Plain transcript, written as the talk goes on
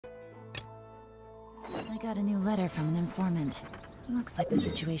I got a new letter from an informant. Looks like the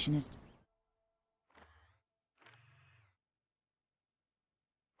situation is...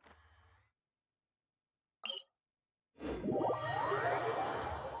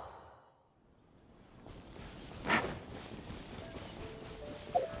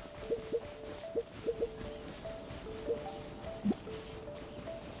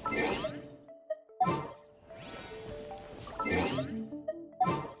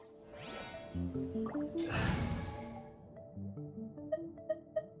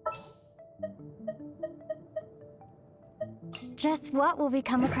 Just what will we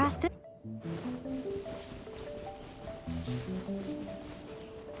come across this?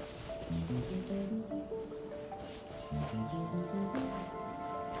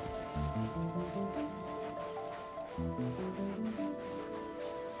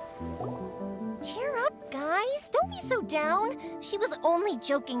 Cheer up, guys. Don't be so down. She was only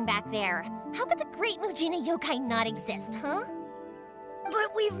joking back there. How could the Great Mujina Yokai not exist, huh?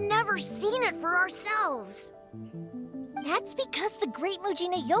 But we've never seen it for ourselves. That's because the Great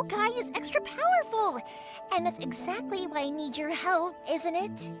Mujina Yokai is extra powerful. And that's exactly why I need your help, isn't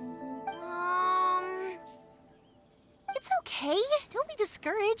it? It's okay. Don't be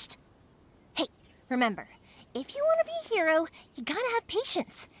discouraged. Hey, remember, if you want to be a hero, you gotta have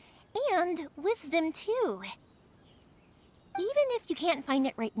patience. And wisdom, too. Even if you can't find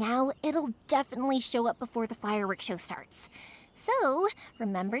it right now, it'll definitely show up before the fireworks show starts. So,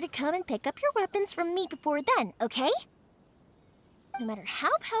 remember to come and pick up your weapons from me before then, okay? No matter how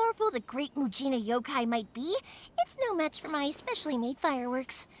powerful the Great Mujina Yokai might be, it's no match for my specially made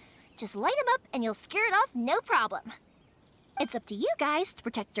fireworks. Just light them up and you'll scare it off no problem. It's up to you guys to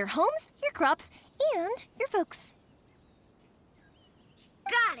protect your homes, your crops, and your folks.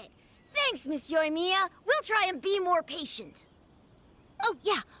 Got it. Thanks, Miss Yoimiya. We'll try and be more patient. Oh,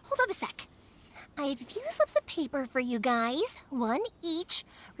 yeah, hold up a sec. I have a few slips of paper for you guys, one each.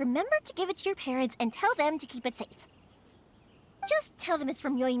 Remember to give it to your parents and tell them to keep it safe. Just tell them it's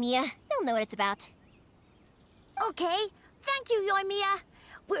from Yoimiya. They'll know what it's about. Okay. Thank you, Yoimiya.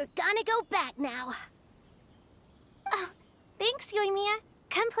 We're gonna go back now. Oh, thanks, Yoimiya.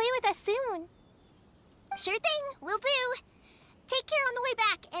 Come play with us soon. Sure thing, will do. Take care on the way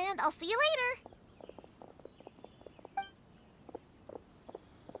back, and I'll see you later.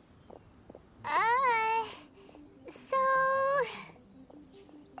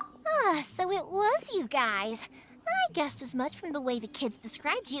 So it was you guys. I guessed as much from the way the kids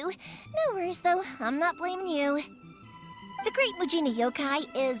described you. No worries, though. I'm not blaming you. The Great Mujina Yokai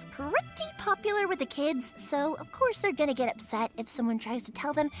is pretty popular with the kids, so of course they're gonna get upset if someone tries to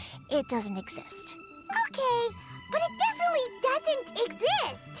tell them it doesn't exist. Okay, but it definitely doesn't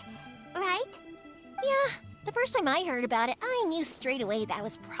exist, right? Yeah, the first time I heard about it, I knew straight away that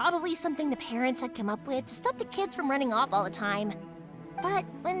was probably something the parents had come up with to stop the kids from running off all the time. But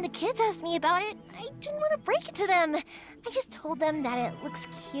when the kids asked me about it, I didn't want to break it to them. I just told them that it looks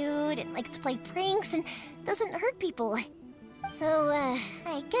cute and likes to play pranks and doesn't hurt people. So,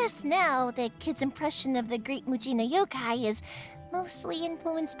 I guess now the kids' impression of the Great Mujina Yokai is mostly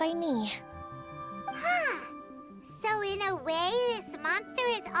influenced by me. Huh. So in a way, this monster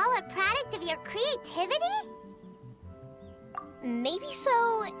is all a product of your creativity? Maybe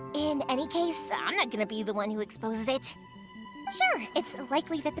so. In any case, I'm not gonna be the one who exposes it. Sure, it's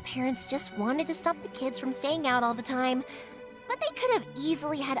likely that the parents just wanted to stop the kids from staying out all the time, but they could have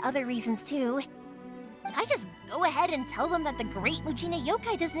easily had other reasons too. If I just go ahead and tell them that the Great Mujina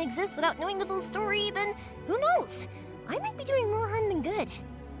Yokai doesn't exist without knowing the full story, then who knows? I might be doing more harm than good.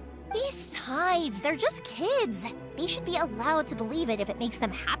 Besides, they're just kids. They should be allowed to believe it if it makes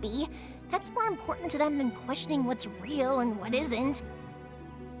them happy. That's more important to them than questioning what's real and what isn't.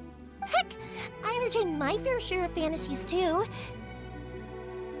 Heck, I entertain my fair share of fantasies too.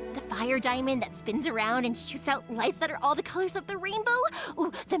 The fire diamond that spins around and shoots out lights that are all the colors of the rainbow.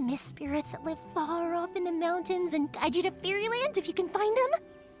 Ooh, the mist spirits that live far off in the mountains and guide you to fairyland if you can find them.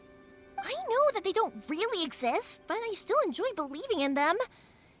 I know that they don't really exist, but I still enjoy believing in them.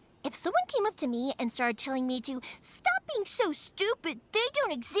 If someone came up to me and started telling me to stop being so stupid, they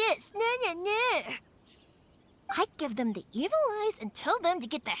don't exist, nah. I'd give them the evil eyes and tell them to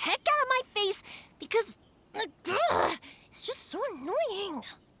get the heck out of my face because it's just so annoying.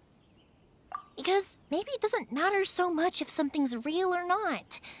 Because maybe it doesn't matter so much if something's real or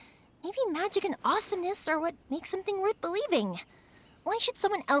not. Maybe magic and awesomeness are what makes something worth believing. Why should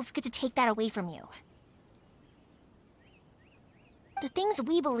someone else get to take that away from you? The things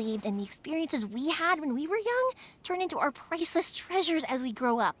we believed and the experiences we had when we were young turn into our priceless treasures as we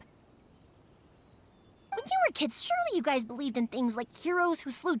grow up. When you were kids, surely you guys believed in things like heroes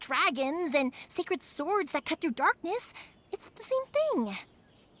who slew dragons and sacred swords that cut through darkness. It's the same thing.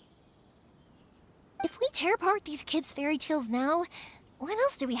 If we tear apart these kids' fairy tales now, what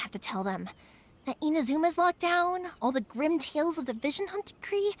else do we have to tell them? That Inazuma's locked down? All the grim tales of the Vision Hunt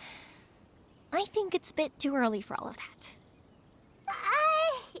decree? I think it's a bit too early for all of that.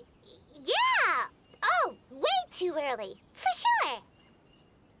 Yeah! Oh, way too early, for sure!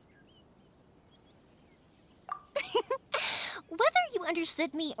 Whether you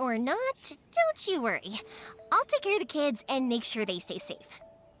understood me or not, don't you worry. I'll take care of the kids and make sure they stay safe.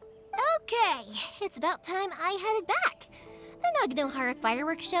 Okay, it's about time I headed back. The Naganohara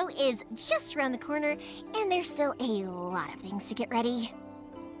fireworks show is just around the corner, and there's still a lot of things to get ready.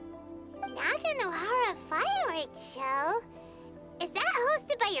 Naganohara fireworks show? Is that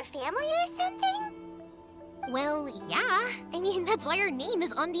hosted by your family or something? Well, yeah. I mean, that's why our name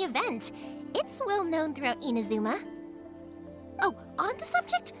is on the event. It's well known throughout Inazuma. Oh, on the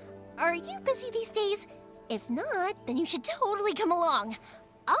subject, are you busy these days? If not, then you should totally come along.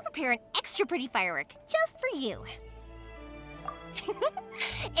 I'll prepare an extra pretty firework just for you.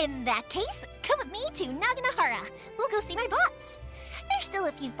 In that case, come with me to Naganohara. We'll go see my bots. There's still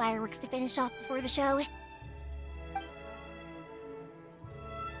a few fireworks to finish off before the show.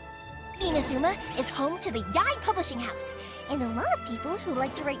 Inazuma is home to the Yai Publishing House, and a lot of people who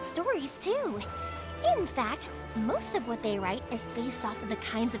like to write stories too. In fact, most of what they write is based off of the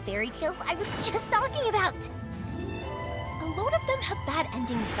kinds of fairy tales I was just talking about. A lot of them have bad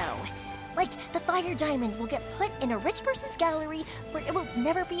endings though. Like, the fire diamond will get put in a rich person's gallery where it will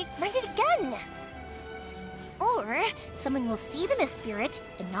never be ignited again. Or, someone will see the mist spirit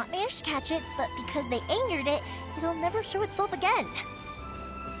and not manage to catch it, but because they angered it, it'll never show itself again.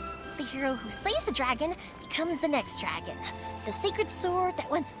 The hero who slays the dragon becomes the next dragon. The sacred sword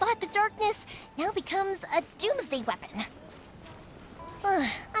that once fought the darkness now becomes a doomsday weapon.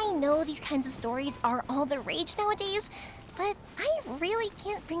 I know these kinds of stories are all the rage nowadays, but I really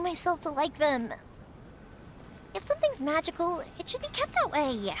can't bring myself to like them. If something's magical, it should be kept that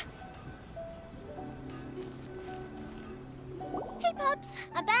way. Hey, Pups,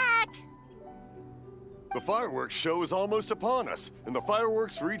 I'm back! The fireworks show is almost upon us, and the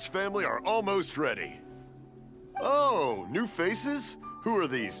fireworks for each family are almost ready. Oh, new faces? Who are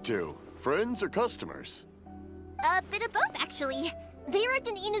these two? Friends or customers? A bit of both, actually. They arrived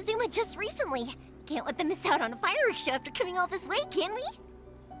in Inazuma just recently. Can't let them miss out on a fireworks show after coming all this way, can we?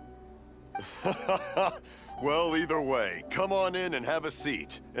 Well, either way, come on in and have a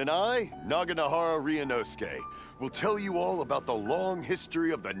seat. And I, Naganohara Ryunosuke, will tell you all about the long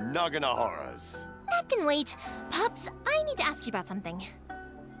history of the Naganoharas. That can wait. Pops, I need to ask you about something.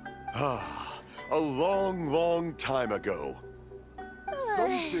 A long, long time ago.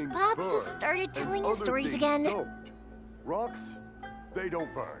 Pops has started telling his stories again. Rocks, they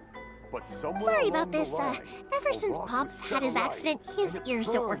don't burn. But Sorry about this. Ever since Pops had his accident, his ears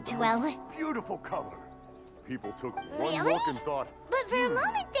don't work too well. Beautiful color. People took one Really? look and thought, But for a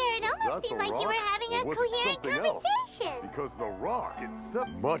moment there, it almost seemed like you were having a coherent conversation. because the rock itself...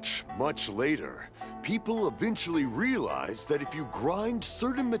 Much, much later, people eventually realized that if you grind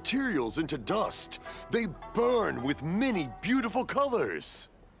certain materials into dust, they burn with many beautiful colors.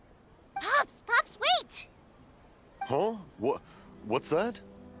 Pops, wait! Huh? What's that?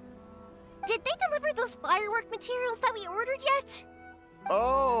 Did they deliver those firework materials that we ordered yet?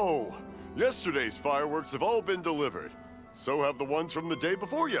 Oh! Yesterday's fireworks have all been delivered. So have the ones from the day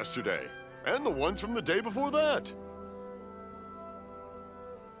before yesterday. And the ones from the day before that.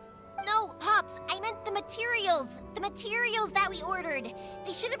 No, Pops, I meant the materials. The materials that we ordered.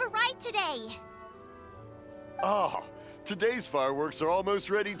 They should have arrived today. Ah, today's fireworks are almost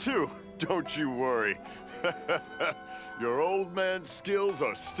ready too. Don't you worry. Your old man's skills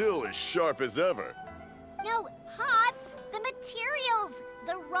are still as sharp as ever. No, Pops, the materials.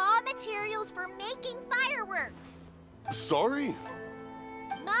 The raw materials for making fireworks. Sorry?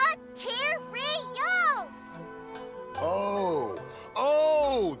 Materials! Oh,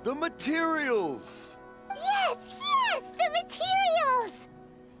 the materials! Yes, the materials!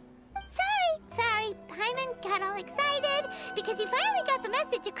 Sorry, Paimon got all excited because he finally got the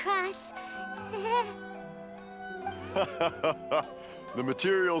message across. The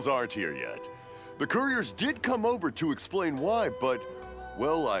materials aren't here yet. The couriers did come over to explain why, but,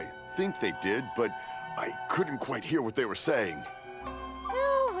 well, I think they did, but I couldn't quite hear what they were saying.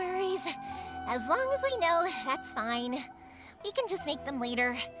 No worries. As long as we know, that's fine. We can just make them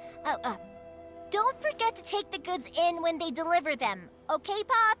later. Don't forget to take the goods in when they deliver them, okay,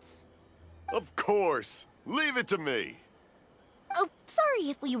 Pops? Of course. Leave it to me. Oh, sorry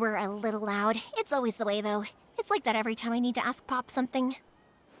if we were a little loud. It's always the way, though. It's like that every time I need to ask Pop something.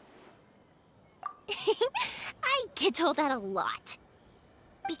 I get told that a lot.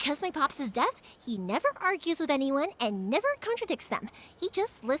 Because my Pops is deaf, he never argues with anyone and never contradicts them. He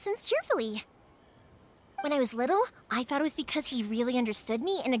just listens cheerfully. When I was little, I thought it was because he really understood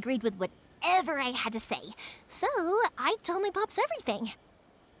me and agreed with whatever I had to say. So, I'd tell my Pops everything.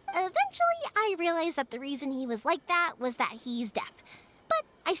 Eventually, I realized that the reason he was like that was that he's deaf. But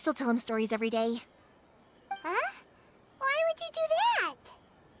I still tell him stories every day. Huh? Why would you do that?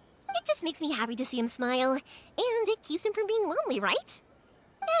 It just makes me happy to see him smile, and it keeps him from being lonely, right?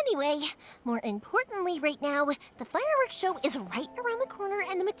 Anyway, more importantly right now, the fireworks show is right around the corner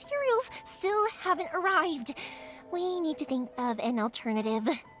and the materials still haven't arrived. We need to think of an alternative.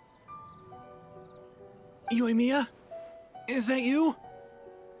 Yoimiya? Is that you?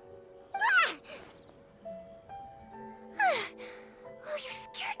 Ah! Oh, you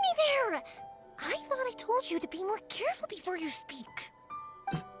scared me there! I thought I told you to be more careful before you speak.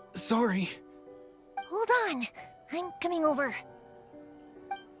 Sorry. Hold on, I'm coming over.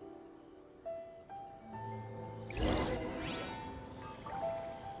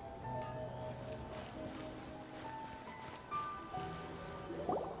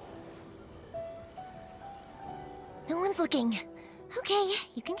 No one's looking. Okay,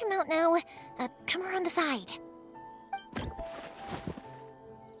 you can come out now. Come around the side.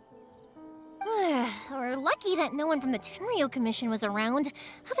 We're lucky that no one from the Tenryo Commission was around.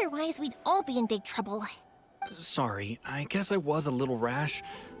 Otherwise, we'd all be in big trouble. Sorry, I guess I was a little rash,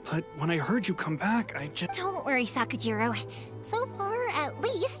 but when I heard you come back, I just... Don't worry, Sakujiro. So far, at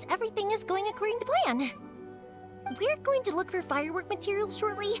least, everything is going according to plan. We're going to look for firework materials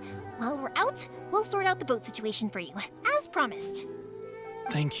shortly. While we're out, we'll sort out the boat situation for you, as promised.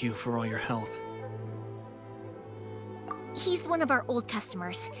 Thank you for all your help. He's one of our old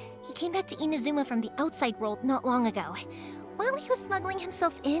customers. He came back to Inazuma from the outside world not long ago. While he was smuggling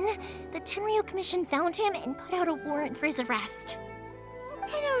himself in, the Tenryo Commission found him and put out a warrant for his arrest.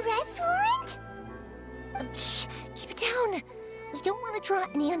 An arrest warrant? Shh! Keep it down! We don't want to draw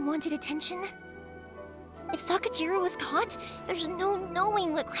any unwanted attention. If Sakujiro was caught, there's no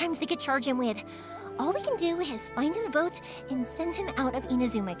knowing what crimes they could charge him with. All we can do is find him a boat and send him out of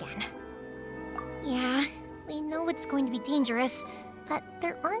Inazuma again. Yeah, we know it's going to be dangerous, but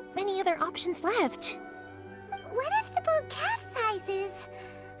there aren't many other options left. What if the boat capsizes?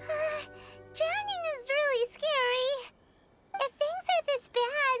 Drowning is really scary. If things are this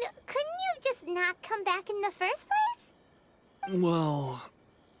bad, couldn't you have just not come back in the first place? Well,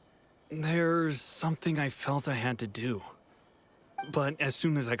 there's something I felt I had to do. But as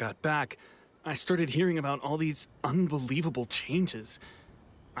soon as I got back, I started hearing about all these unbelievable changes.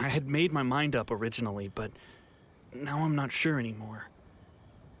 I had made my mind up originally, but now I'm not sure anymore.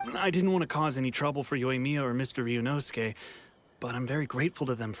 I didn't want to cause any trouble for Yoimiya or Mr. Ryunosuke, but I'm very grateful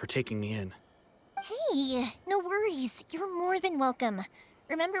to them for taking me in. Hey, no worries. You're more than welcome.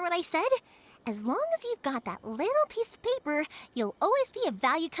 Remember what I said? As long as you've got that little piece of paper, you'll always be a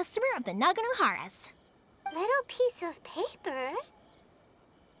valued customer of the Naganohara's. Little piece of paper?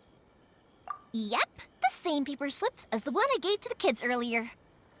 Yep, the same paper slips as the one I gave to the kids earlier.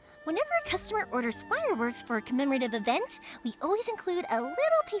 Whenever a customer orders fireworks for a commemorative event, we always include a little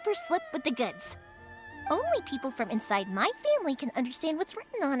paper slip with the goods. Only people from inside my family can understand what's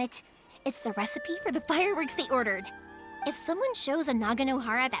written on it. It's the recipe for the fireworks they ordered. If someone shows a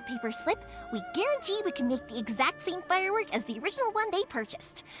Naganohara that paper slip, we guarantee we can make the exact same firework as the original one they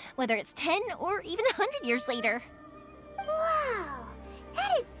purchased, whether it's 10 or even 100 years later. Wow,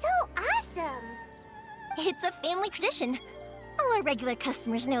 that is so awesome! It's a family tradition. All our regular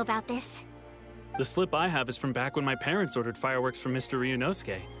customers know about this. The slip I have is from back when my parents ordered fireworks from Mr.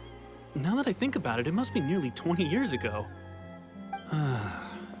 Ryunosuke. Now that I think about it, it must be nearly 20 years ago. I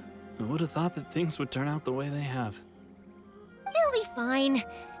would have thought that things would turn out the way they have. It'll be fine.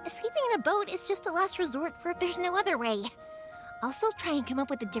 Escaping in a boat is just a last resort for if there's no other way. I'll still try and come up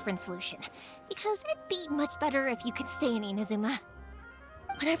with a different solution, because it'd be much better if you could stay in Inazuma.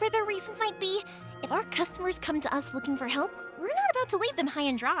 Whatever their reasons might be, if our customers come to us looking for help, we're not about to leave them high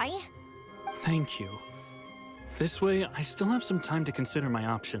and dry. Thank you. This way, I still have some time to consider my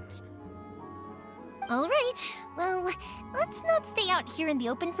options. All right, well, let's not stay out here in the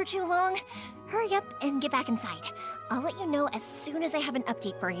open for too long. Hurry up and get back inside. I'll let you know as soon as I have an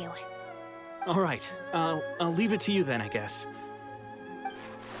update for you. All right, I'll leave it to you then, I guess.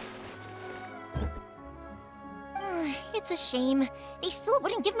 It's a shame. They still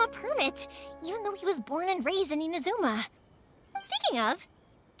wouldn't give him a permit, even though he was born and raised in Inazuma. Speaking of,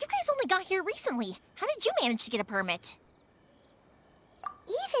 you guys only got here recently. How did you manage to get a permit?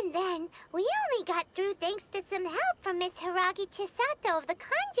 Even then, we only got through thanks to some help from Miss Hiragi Chisato of the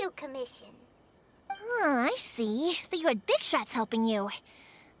Kanjo Commission. Oh, I see. So you had big shots helping you.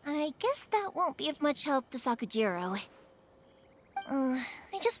 I guess that won't be of much help to Sakujiro.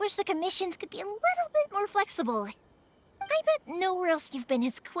 I just wish the commissions could be a little bit more flexible. I bet nowhere else you've been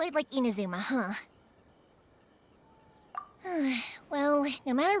has quite like Inazuma, huh? Well,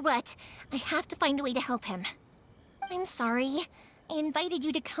 no matter what, I have to find a way to help him. I'm sorry. I invited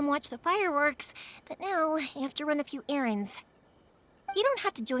you to come watch the fireworks, but now I have to run a few errands. You don't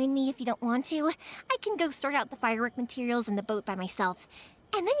have to join me if you don't want to. I can go sort out the firework materials in the boat by myself,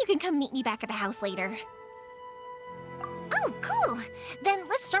 and then you can come meet me back at the house later. Oh, cool! Then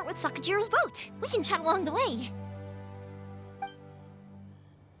let's start with Sakujiro's boat. We can chat along the way.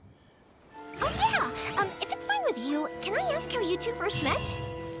 Oh yeah! If it's fine with you, can I ask how you two first met?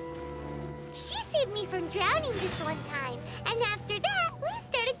 She saved me from drowning this one time, and after that, we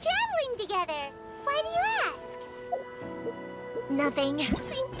started traveling together. Why do you ask? Nothing.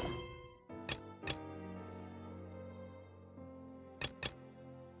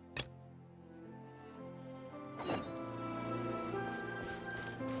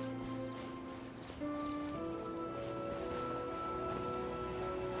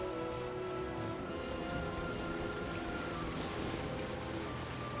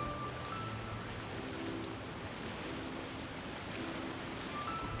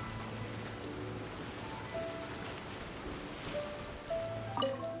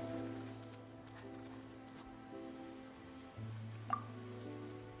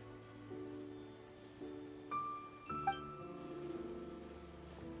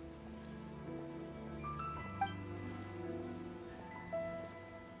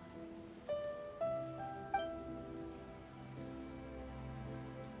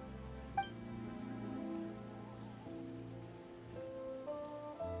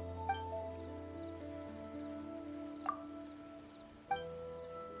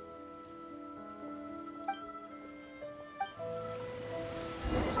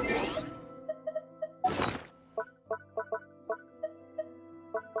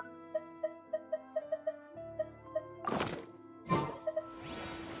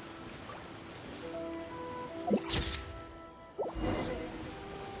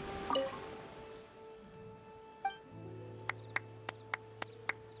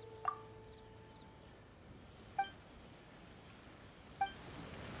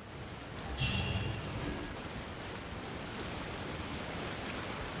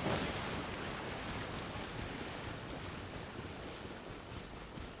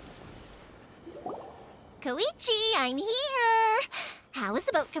 Koichi, I'm here! How is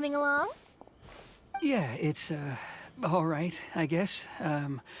the boat coming along? Yeah, it's, all right, I guess.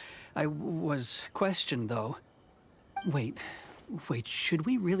 I was questioned, though. Wait, should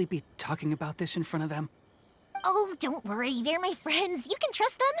we really be talking about this in front of them? Oh, don't worry, they're my friends. You can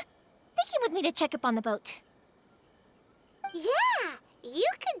trust them. They came with me to check up on the boat. Yeah, you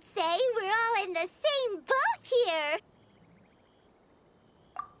could say we're all in the same boat here.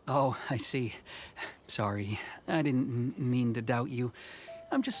 Oh, I see. Sorry, I didn't mean to doubt you.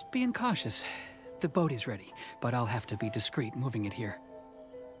 I'm just being cautious. The boat is ready, but I'll have to be discreet moving it here.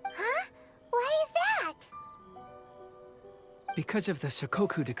 Huh? Why is that? Because of the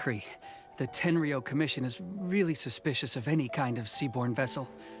Sokoku decree, the Tenryou Commission is really suspicious of any kind of seaborne vessel.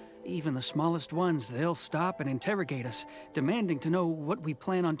 Even the smallest ones, they'll stop and interrogate us, demanding to know what we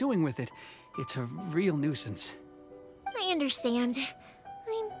plan on doing with it. It's a real nuisance. I understand.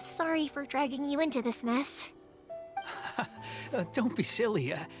 I'm sorry for dragging you into this mess. Don't be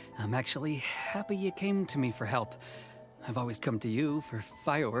silly. I'm actually happy you came to me for help. I've always come to you for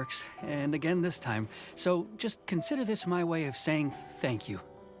fireworks, and again this time. So just consider this my way of saying thank you.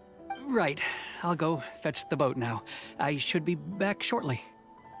 Right, I'll go fetch the boat now. I should be back shortly.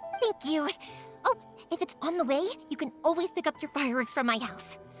 Thank you. Oh, if it's on the way, you can always pick up your fireworks from my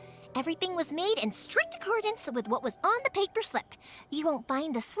house. Everything was made in strict accordance with what was on the paper slip. You won't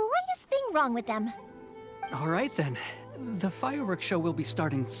find the slightest thing wrong with them. All right then. The fireworks show will be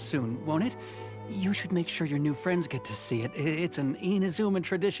starting soon, won't it? You should make sure your new friends get to see it. It's an Inazuma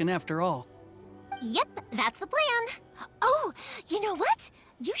tradition after all. Yep, that's the plan. Oh, you know what?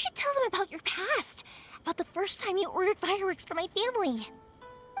 You should tell them about your past. About the first time you ordered fireworks for my family.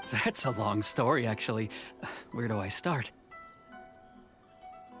 That's a long story, actually. Where do I start?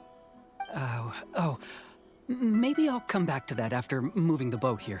 Maybe I'll come back to that after moving the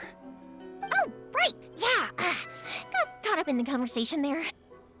boat here. Oh, right, yeah. Got caught up in the conversation there.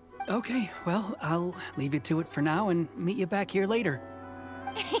 Okay, well, I'll leave you to it for now and meet you back here later.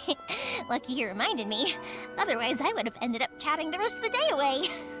 Lucky you reminded me. Otherwise, I would have ended up chatting the rest of the day away.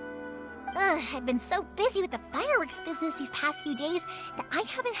 I've been so busy with the fireworks business these past few days that I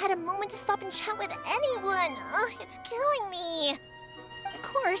haven't had a moment to stop and chat with anyone. It's killing me. Of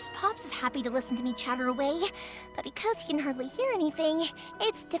course, Pops is happy to listen to me chatter away, but because he can hardly hear anything,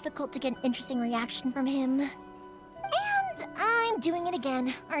 it's difficult to get an interesting reaction from him. And I'm doing it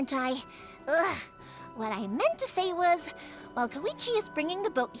again, aren't I? What I meant to say was, while Koichi is bringing the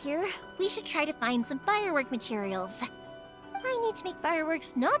boat here, we should try to find some firework materials. I need to make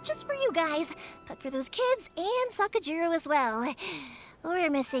fireworks not just for you guys, but for those kids and Sakajiro as well. We're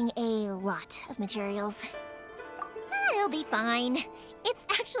missing a lot of materials. It'll be fine. It's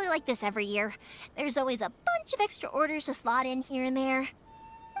actually like this every year. There's always a bunch of extra orders to slot in here and there.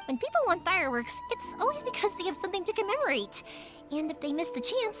 When people want fireworks, it's always because they have something to commemorate. And if they miss the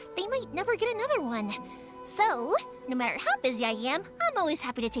chance, they might never get another one. So, no matter how busy I am, I'm always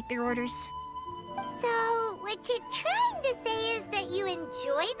happy to take their orders. So, what you're trying to say is that you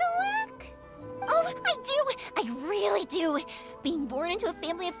enjoy the work? Oh, I do! I really do! Being born into a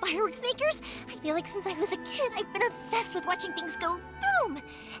family of fireworks makers, I feel like since I was a kid, I've been obsessed with watching things go boom!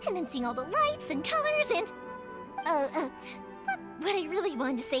 And then seeing all the lights and colors and... What I really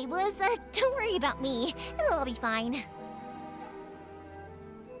wanted to say was, don't worry about me. It'll all be fine.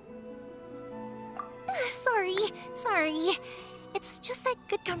 Sorry. It's just that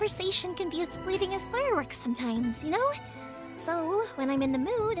good conversation can be as fleeting as fireworks sometimes, you know? So, when I'm in the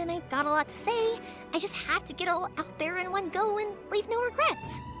mood and I've got a lot to say, I just have to get all out there in one go and leave no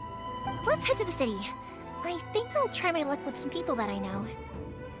regrets. Let's head to the city. I think I'll try my luck with some people that I know.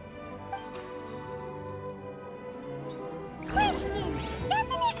 Question!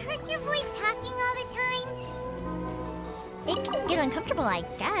 Doesn't it hurt your voice talking all the time? It can get uncomfortable, I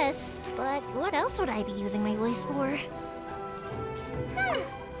guess, but what else would I be using my voice for? Huh.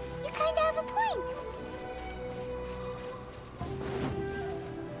 You kinda have a point.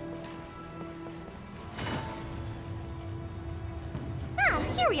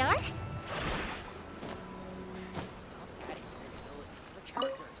 Here we are.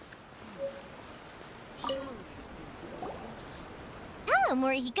 Hello,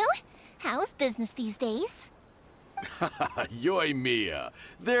 Morihiko. How's business these days? Yoimiya,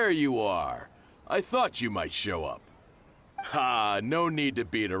 there you are. I thought you might show up. Ha, no need to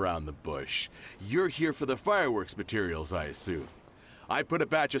beat around the bush. You're here for the fireworks materials, I assume. I put a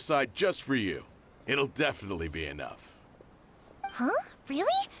batch aside just for you. It'll definitely be enough. Huh?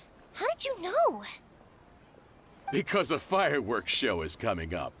 Really? How did you know? Because a fireworks show is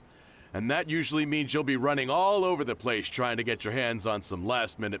coming up. And that usually means you'll be running all over the place trying to get your hands on some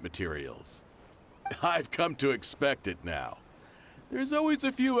last-minute materials. I've come to expect it now. There's always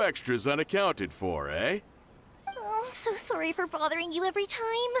a few extras unaccounted for, eh? Oh, I'm so sorry for bothering you every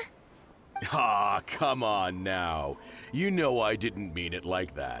time. Ah, come on now. You know I didn't mean it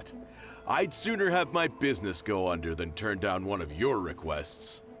like that. I'd sooner have my business go under than turn down one of your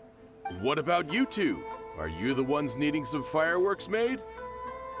requests. What about you two? Are you the ones needing some fireworks made?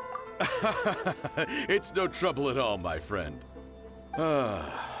 It's no trouble at all, my friend.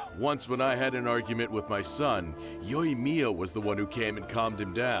 Once when I had an argument with my son, Yoimiya was the one who came and calmed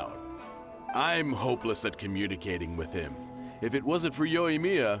him down. I'm hopeless at communicating with him. If it wasn't for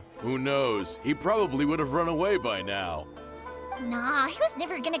Yoimiya, who knows, he probably would have run away by now. Nah, he was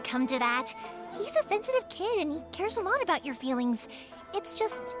never gonna come to that. He's a sensitive kid and he cares a lot about your feelings. It's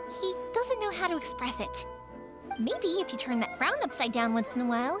just, he doesn't know how to express it. Maybe if you turn that frown upside down once in a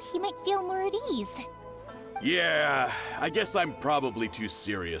while, he might feel more at ease. Yeah, I guess I'm probably too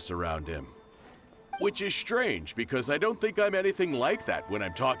serious around him. Which is strange, because I don't think I'm anything like that when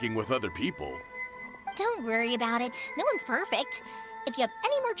I'm talking with other people. Don't worry about it. No one's perfect. If you have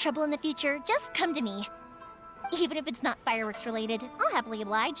any more trouble in the future, just come to me. Even if it's not fireworks related, I'll happily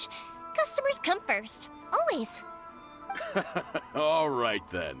oblige. Customers come first. Always. All right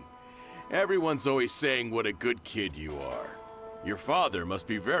then. Everyone's always saying what a good kid you are. Your father must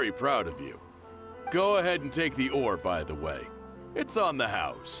be very proud of you. Go ahead and take the ore, by the way. It's on the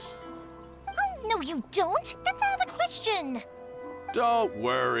house. Oh, no you don't! That's out of the question! Don't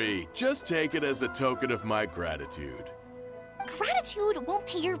worry. Just take it as a token of my gratitude. Gratitude won't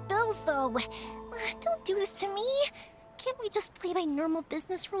pay your bills, though. Don't do this to me. Can't we just play by normal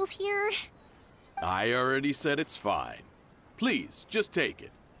business rules here? I already said it's fine. Please, just take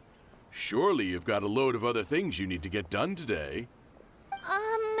it. Surely you've got a load of other things you need to get done today.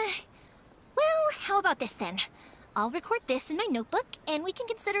 Well, how about this then? I'll record this in my notebook, and we can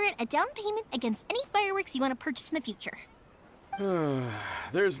consider it a down payment against any fireworks you want to purchase in the future.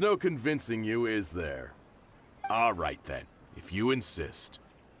 There's no convincing you, is there? All right then. if you insist.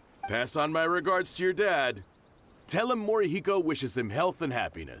 Pass on my regards to your dad. Tell him Morihiko wishes him health and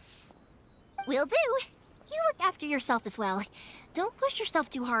happiness. Will do. You look after yourself as well. Don't push yourself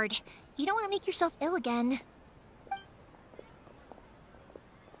too hard. You don't want to make yourself ill again.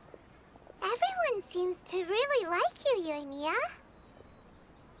 Everyone seems to really like you, Yoimiya.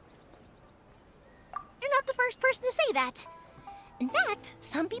 You're not the first person to say that. In fact,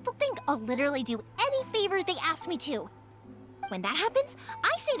 some people think I'll literally do any favor they ask me to. When that happens,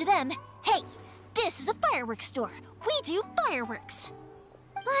 I say to them, hey, this is a fireworks store. We do fireworks.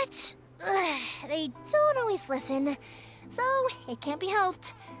 But they don't always listen, so it can't be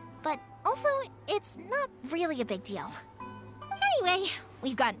helped. But also, it's not really a big deal. Anyway,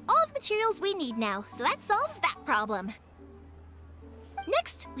 we've gotten all the materials we need now, so that solves that problem.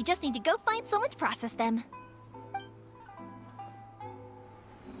 Next, we just need to go find someone to process them.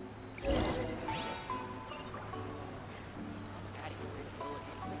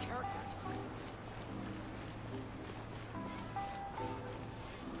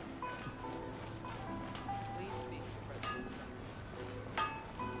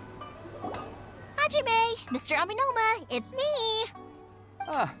 Hajime, Mr. Aminoma, it's me!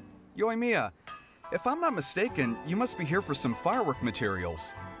 Ah, Yoimiya. If I'm not mistaken, you must be here for some firework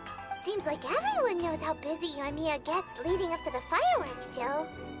materials. Seems like everyone knows how busy Yoimiya gets leading up to the fireworks show.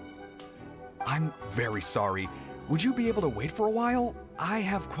 I'm very sorry. Would you be able to wait for a while? I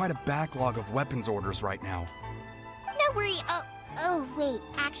have quite a backlog of weapons orders right now. No worry. Oh, wait,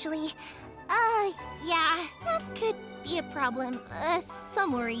 actually. Yeah, that could be a problem.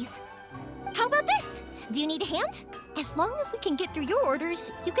 Some worries. How about this? Do you need a hand? As long as we can get through your orders,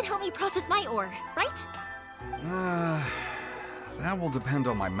 you can help me process my ore, right? That will depend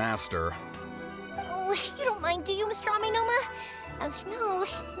on my master. Oh, you don't mind, do you, Mr. Aminoma? As you know,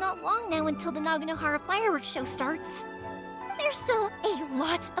 it's not long now until the Naganohara fireworks show starts. There's still a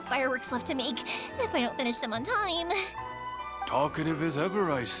lot of fireworks left to make, if I don't finish them on time. Talkative as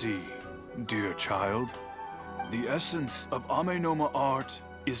ever, I see, dear child. The essence of Amenoma art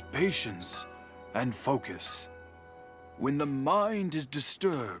is patience and focus. When the mind is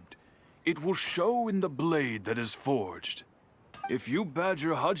disturbed, it will show in the blade that is forged. If you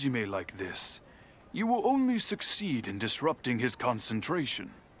badger Hajime like this, you will only succeed in disrupting his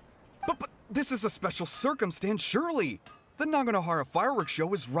concentration. But this is a special circumstance, surely. The Naganohara fireworks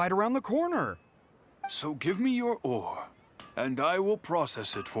show is right around the corner. So give me your ore, and I will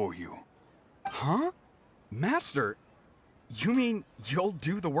process it for you. Huh? Master, you mean you'll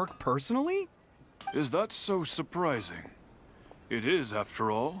do the work personally? Is that so surprising? It is,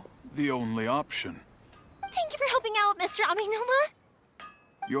 after all, the only option. Thank you for helping out, Mr. Aminoma.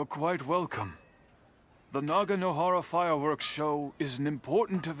 You're quite welcome. The Naganohara fireworks show is an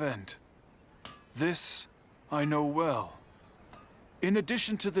important event. This I know well. In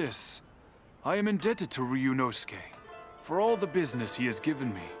addition to this, I am indebted to Ryunosuke for all the business he has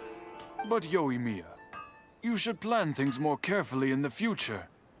given me. But Yoimiya, you should plan things more carefully in the future.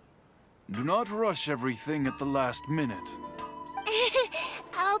 Do not rush everything at the last minute.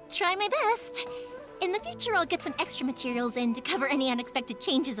 I'll try my best. In the future, I'll get some extra materials in to cover any unexpected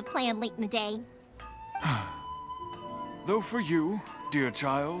changes of plan late in the day. Though for you, dear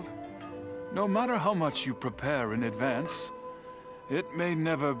child, no matter how much you prepare in advance, it may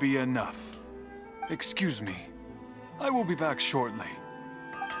never be enough. Excuse me. I will be back shortly.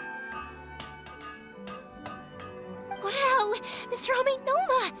 Wow, Mr.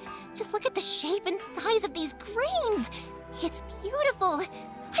 Aminoma! Just look at the shape and size of these grains! It's beautiful!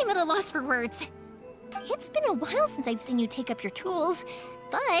 I'm at a loss for words. It's been a while since I've seen you take up your tools,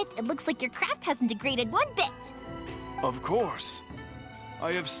 but it looks like your craft hasn't degraded one bit. Of course.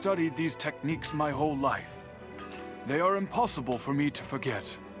 I have studied these techniques my whole life. They are impossible for me to forget.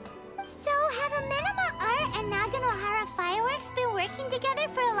 So, have Amenoma Art and Naganohara Fireworks been working together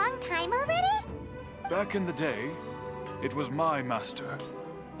for a long time already? Back in the day, it was my master,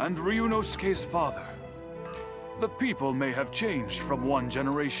 and Ryunosuke's father. The people may have changed from one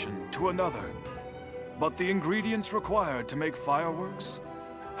generation to another, but the ingredients required to make fireworks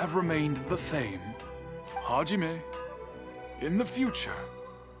have remained the same. Hajime, in the future,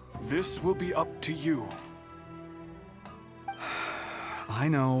 this will be up to you. I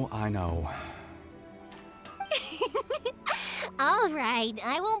know. All right,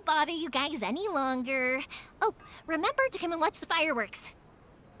 I won't bother you guys any longer. Oh, remember to come and watch the fireworks.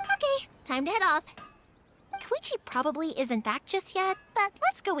 Okay, time to head off. Koichi probably isn't back just yet, but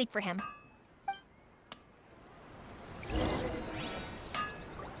let's go wait for him.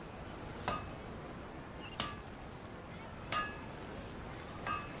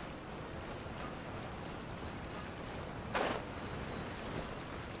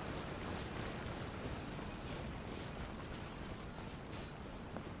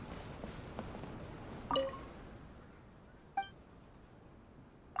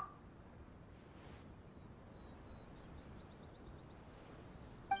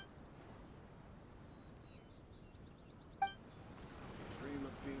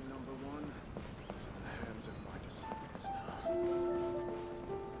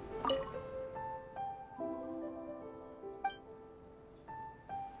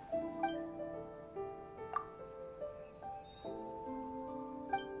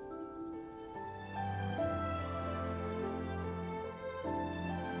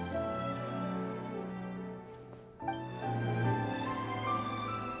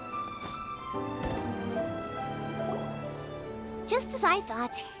 just as I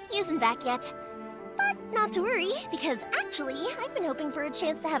thought. He isn't back yet. But not to worry, because actually, I've been hoping for a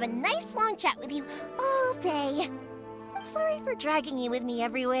chance to have a nice long chat with you all day. Sorry for dragging you with me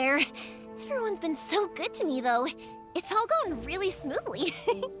everywhere. Everyone's been so good to me, though. It's all gone really smoothly.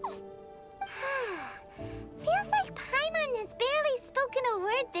 Feels like Paimon has barely spoken a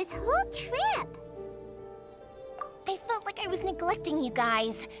word this whole trip. I felt like I was neglecting you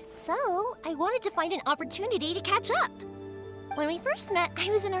guys, so I wanted to find an opportunity to catch up. When we first met, I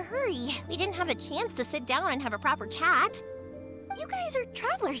was in a hurry. We didn't have a chance to sit down and have a proper chat. You guys are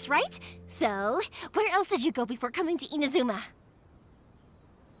travelers, right? So, where else did you go before coming to Inazuma?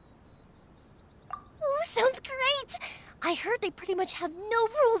 Ooh, sounds great! I heard they pretty much have no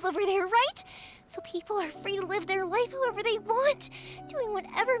rules over there, right? So people are free to live their life however they want, doing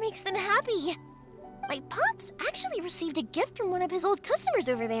whatever makes them happy. My pops actually received a gift from one of his old customers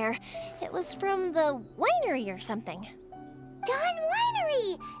over there. It was from the winery or something. Dawn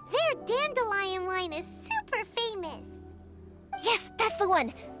Winery! Their dandelion wine is super famous. Yes, that's the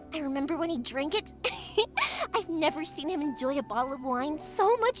one. I remember when he drank it. I've never seen him enjoy a bottle of wine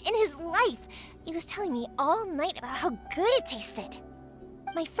so much in his life. He was telling me all night about how good it tasted.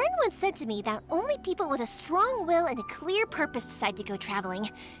 My friend once said to me that only people with a strong will and a clear purpose decide to go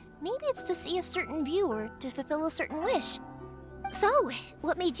traveling. Maybe it's to see a certain view or to fulfill a certain wish. So,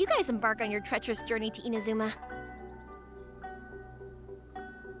 what made you guys embark on your treacherous journey to Inazuma?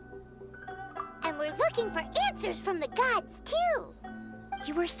 And we're looking for answers from the gods, too.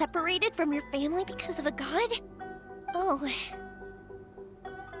 You were separated from your family because of a god? Oh.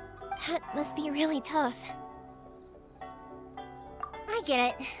 That must be really tough. I get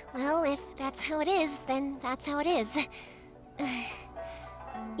it. Well, if that's how it is, then that's how it is.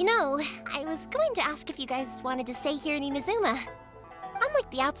 You know, I was going to ask if you guys wanted to stay here in Inazuma.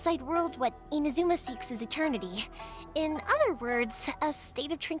 Unlike the outside world, what Inazuma seeks is eternity. In other words, a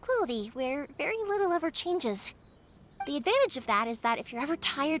state of tranquility where very little ever changes. The advantage of that is that if you're ever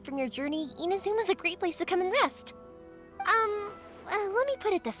tired from your journey, Inazuma's a great place to come and rest. Let me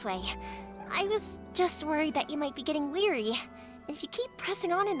put it this way. I was just worried that you might be getting weary. And if you keep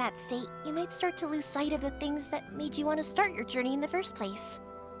pressing on in that state, you might start to lose sight of the things that made you want to start your journey in the first place.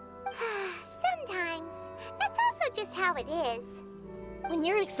 Sometimes. That's also just how it is. When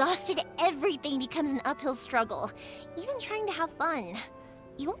you're exhausted, everything becomes an uphill struggle. Even trying to have fun.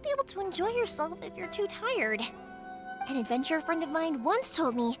 You won't be able to enjoy yourself if you're too tired. An adventurer friend of mine once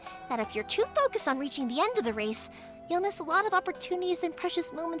told me that if you're too focused on reaching the end of the race, you'll miss a lot of opportunities and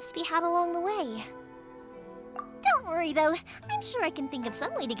precious moments to be had along the way. Don't worry though, I'm sure I can think of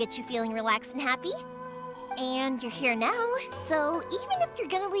some way to get you feeling relaxed and happy. And you're here now, so even if you're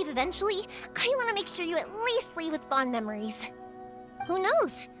gonna leave eventually, I want to make sure you at least leave with fond memories. Who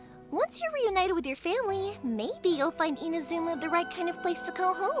knows? Once you're reunited with your family, maybe you'll find Inazuma the right kind of place to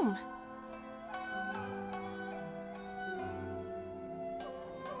call home.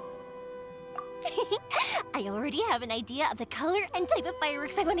 I already have an idea of the color and type of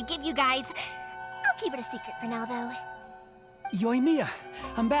fireworks I want to give you guys. I'll keep it a secret for now, though. Yoimiya,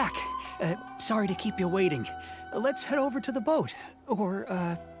 I'm back. Sorry to keep you waiting. Let's head over to the boat.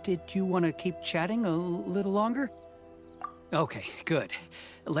 Or, did you want to keep chatting a little longer? Okay, good.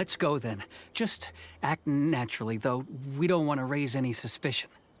 Let's go then. Just act naturally, though we don't want to raise any suspicion.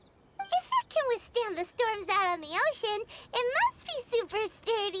 If it can withstand the storms out on the ocean, it must be super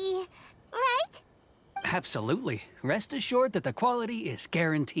sturdy, right? Absolutely. Rest assured that the quality is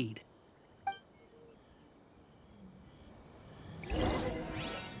guaranteed.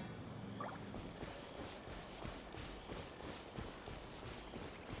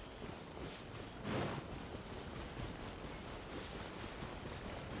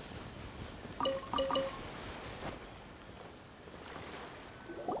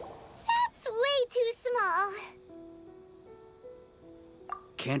 That's way too small.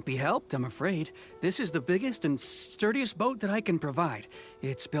 Can't be helped, I'm afraid. This is the biggest and sturdiest boat that I can provide.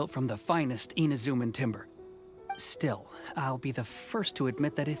 It's built from the finest Inazuman timber. Still, I'll be the first to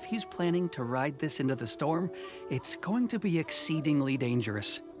admit that if he's planning to ride this into the storm, it's going to be exceedingly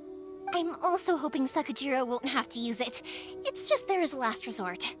dangerous. I'm also hoping Sakujiro won't have to use it. It's just there as a last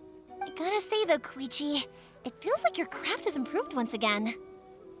resort. I gotta say though, Koichi, it feels like your craft has improved once again.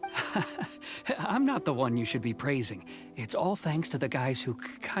 I'm not the one you should be praising. It's all thanks to the guys who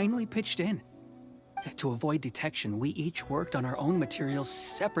kindly pitched in. To avoid detection, we each worked on our own materials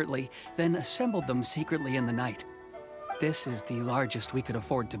separately, then assembled them secretly in the night. This is the largest we could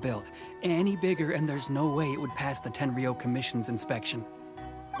afford to build. Any bigger and there's no way it would pass the Tenryou Commission's inspection.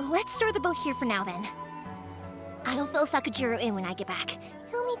 Let's store the boat here for now then. I'll fill Sakujiro in when I get back.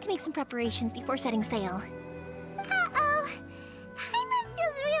 He'll need to make some preparations before setting sail. Uh-oh.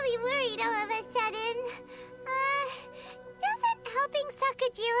 worried all of a sudden. Doesn't helping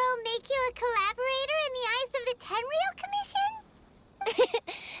Sakajiro make you a collaborator in the eyes of the Tenryou Commission?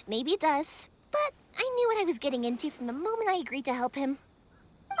 Maybe it does, but I knew what I was getting into from the moment I agreed to help him.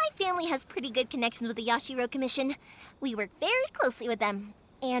 My family has pretty good connections with the Yashiro Commission. We work very closely with them.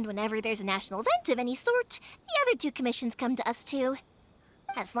 And whenever there's a national event of any sort, the other two commissions come to us too.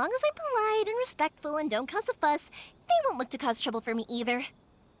 As long as I'm polite and respectful and don't cause a fuss, they won't look to cause trouble for me either.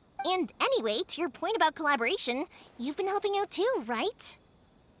 And anyway, to your point about collaboration, you've been helping out too, right?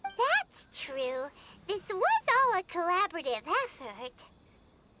 That's true. This was all a collaborative effort.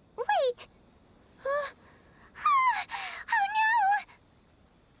 Wait! Oh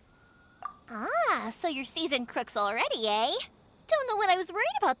no! Ah, so you're seasoned crooks already, eh? Don't know what I was worried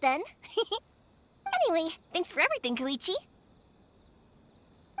about then. Anyway, thanks for everything, Koichi.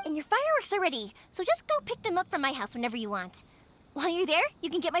 And your fireworks are ready, so just go pick them up from my house whenever you want. While you're there, you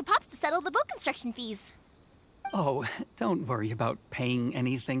can get my pops to settle the boat construction fees. Oh, don't worry about paying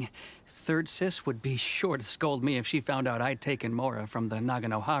anything. Third Sis would be sure to scold me if she found out I'd taken Mora from the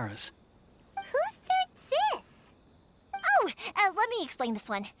Naganoharas. Who's Third Sis? Oh, let me explain this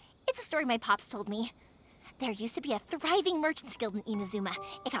one. It's a story my pops told me. There used to be a thriving merchants guild in Inazuma.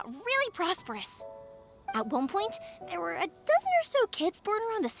 It got really prosperous. At one point, there were a dozen or so kids born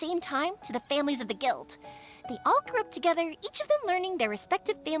around the same time to the families of the guild. They all grew up together, each of them learning their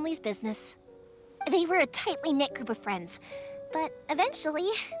respective family's business. They were a tightly knit group of friends, but eventually,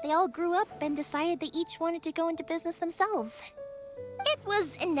 they all grew up and decided they each wanted to go into business themselves. It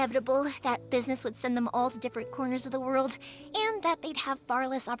was inevitable that business would send them all to different corners of the world, and that they'd have far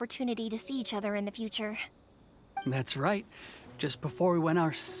less opportunity to see each other in the future. That's right. Just before we went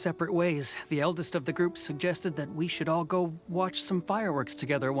our separate ways, the eldest of the group suggested that we should all go watch some fireworks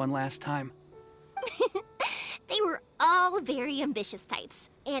together one last time. They were all very ambitious types,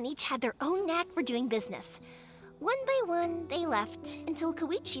 and each had their own knack for doing business. One by one, they left, until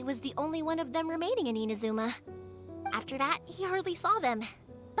Koichi was the only one of them remaining in Inazuma. After that, he hardly saw them.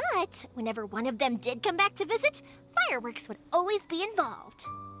 But whenever one of them did come back to visit, fireworks would always be involved.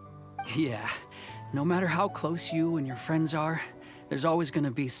 Yeah, no matter how close you and your friends are, there's always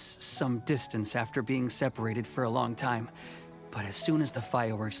gonna be some distance after being separated for a long time. But as soon as the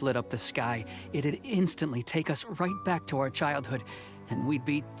fireworks lit up the sky, it'd instantly take us right back to our childhood, and we'd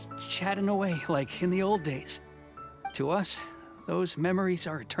be chatting away like in the old days. To us, those memories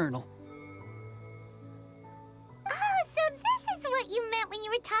are eternal. Oh, so this is what you meant when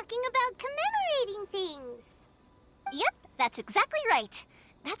you were talking about commemorating things. Yep, that's exactly right.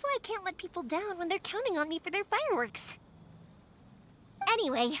 That's why I can't let people down when they're counting on me for their fireworks.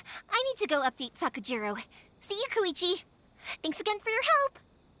 Anyway, I need to go update Sakajiro. See you, Koichi. Thanks again for your help.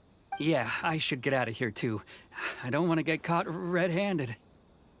 Yeah, I should get out of here too. I don't want to get caught red-handed.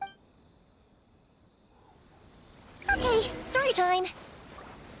 Okay, story time.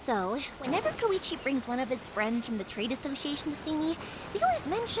 So, whenever Koichi brings one of his friends from the trade association to see me, they always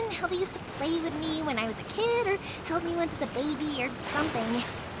mention how they used to play with me when I was a kid, or held me once as a baby, or something.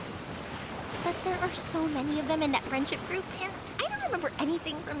 But there are so many of them in that friendship group, and I don't remember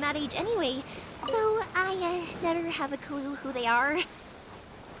anything from that age anyway, so I never have a clue who they are.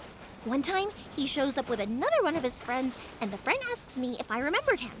 One time, he shows up with another one of his friends, and the friend asks me if I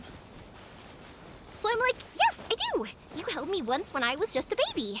remembered him. So I'm like, yes, I do! You held me once when I was just a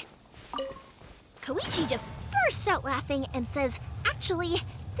baby. Koichi just bursts out laughing and says, actually,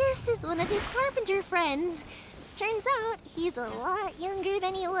 this is one of his carpenter friends. Turns out he's a lot younger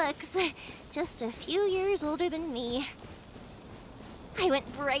than he looks. Just a few years older than me. I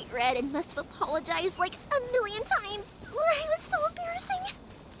went bright red and must have apologized like 1,000,000 times. It was so embarrassing.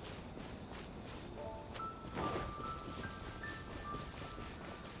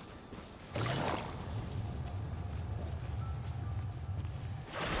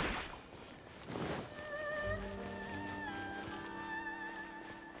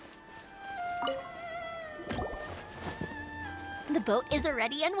 The boat is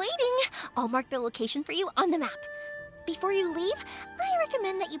ready and waiting. I'll mark the location for you on the map. Before you leave, I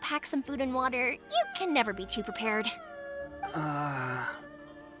recommend that you pack some food and water. You can never be too prepared.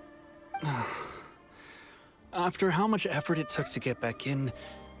 After how much effort it took to get back in,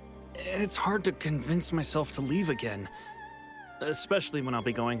 it's hard to convince myself to leave again. Especially when I'll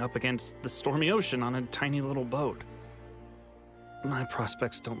be going up against the stormy ocean on a tiny little boat. My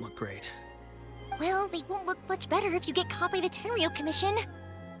prospects don't look great. Well, they won't look much better if you get caught by the Tenryou Commission.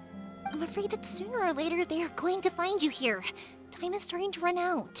 I'm afraid that sooner or later they are going to find you here. Time is starting to run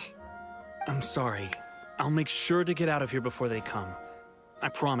out. I'm sorry. I'll make sure to get out of here before they come. I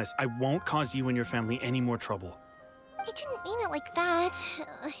promise I won't cause you and your family any more trouble. I didn't mean it like that.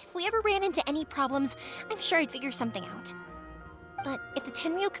 If we ever ran into any problems, I'm sure I'd figure something out. But if the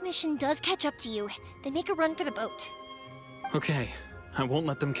Tenryo Commission does catch up to you, then make a run for the boat. Okay, I won't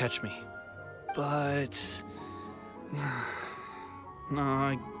let them catch me. But... no,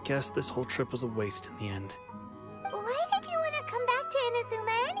 I guess this whole trip was a waste in the end. Why did you want to come back to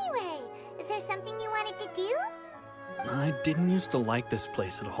Inazuma anyway? Is there something you wanted to do? I didn't used to like this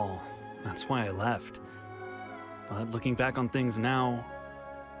place at all. That's why I left. But looking back on things now,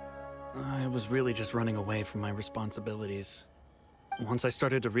 I was really just running away from my responsibilities. Once I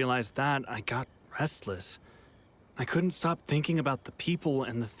started to realize that, I got restless. I couldn't stop thinking about the people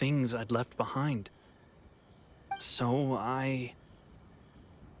and the things I'd left behind. So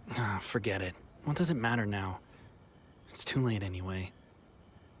forget it. What does it matter now? It's too late anyway.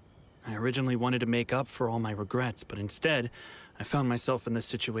 I originally wanted to make up for all my regrets, but instead, I found myself in the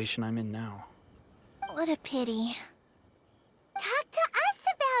situation I'm in now. What a pity. Talk to us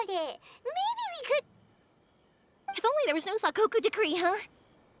about it. Maybe we could... If only there was no Sakoku decree, huh?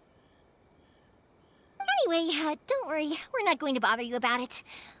 Anyway, don't worry. We're not going to bother you about it.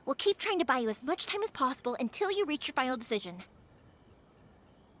 We'll keep trying to buy you as much time as possible until you reach your final decision.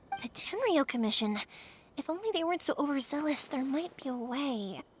 The Tenryo Commission. If only they weren't so overzealous, there might be a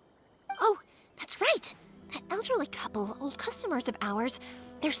way. Oh, that's right! That elderly couple, old customers of ours,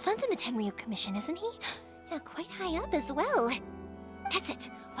 their son's in the Tenryo Commission, isn't he? Yeah, quite high up as well. That's it.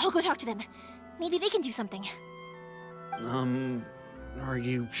 I'll go talk to them. Maybe they can do something. Are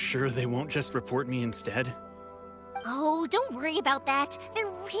you sure they won't just report me instead? Oh, don't worry about that.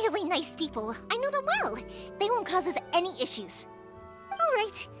 They're really nice people. I know them well. They won't cause us any issues. All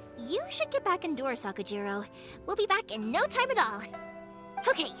right, you should get back indoors, Sakujiro. We'll be back in no time at all.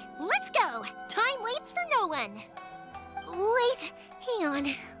 Okay, let's go. Time waits for no one. Wait, hang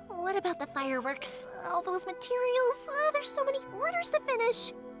on. What about the fireworks? All those materials? Oh, there's so many orders to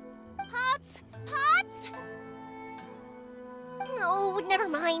finish. Pops! Pops! No, never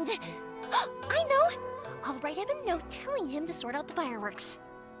mind. I know. I'll write him a note telling him to sort out the fireworks.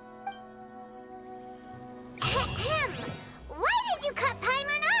 Ahem! Why did you cut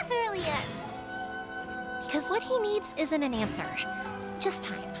Paimon off earlier? Because what he needs isn't an answer, just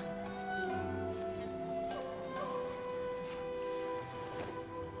time.